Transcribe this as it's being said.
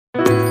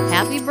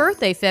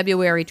birthday,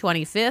 February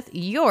 25th,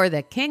 you're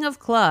the king of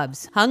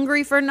clubs.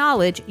 Hungry for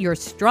knowledge, your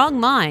strong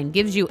mind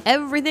gives you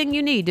everything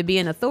you need to be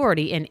an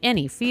authority in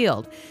any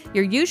field.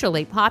 You're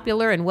usually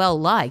popular and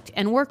well-liked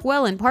and work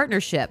well in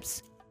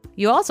partnerships.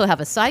 You also have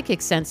a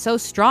psychic sense so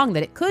strong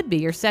that it could be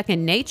your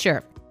second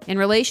nature. In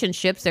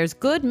relationships, there's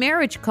good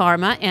marriage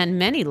karma, and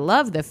many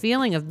love the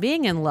feeling of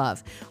being in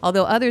love,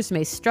 although others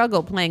may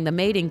struggle playing the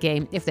mating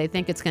game if they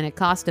think it's going to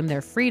cost them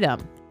their freedom.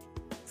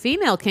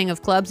 Female King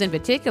of Clubs in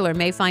particular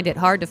may find it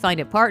hard to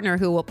find a partner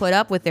who will put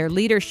up with their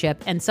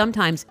leadership and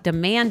sometimes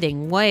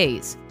demanding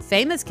ways.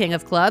 Famous King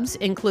of Clubs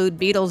include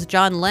Beatles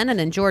John Lennon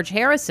and George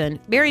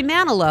Harrison, Barry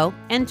Manilow,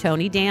 and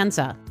Tony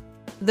Danza.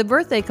 The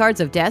Birthday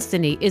Cards of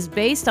Destiny is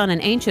based on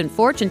an ancient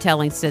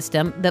fortune-telling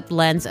system that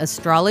blends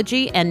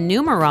astrology and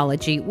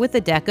numerology with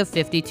a deck of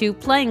 52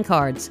 playing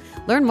cards.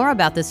 Learn more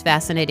about this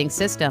fascinating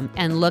system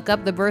and look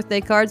up the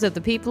birthday cards of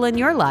the people in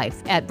your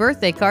life at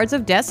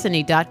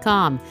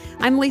birthdaycardsofdestiny.com.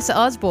 I'm Lisa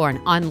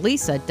Osborne on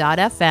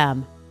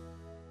Lisa.fm.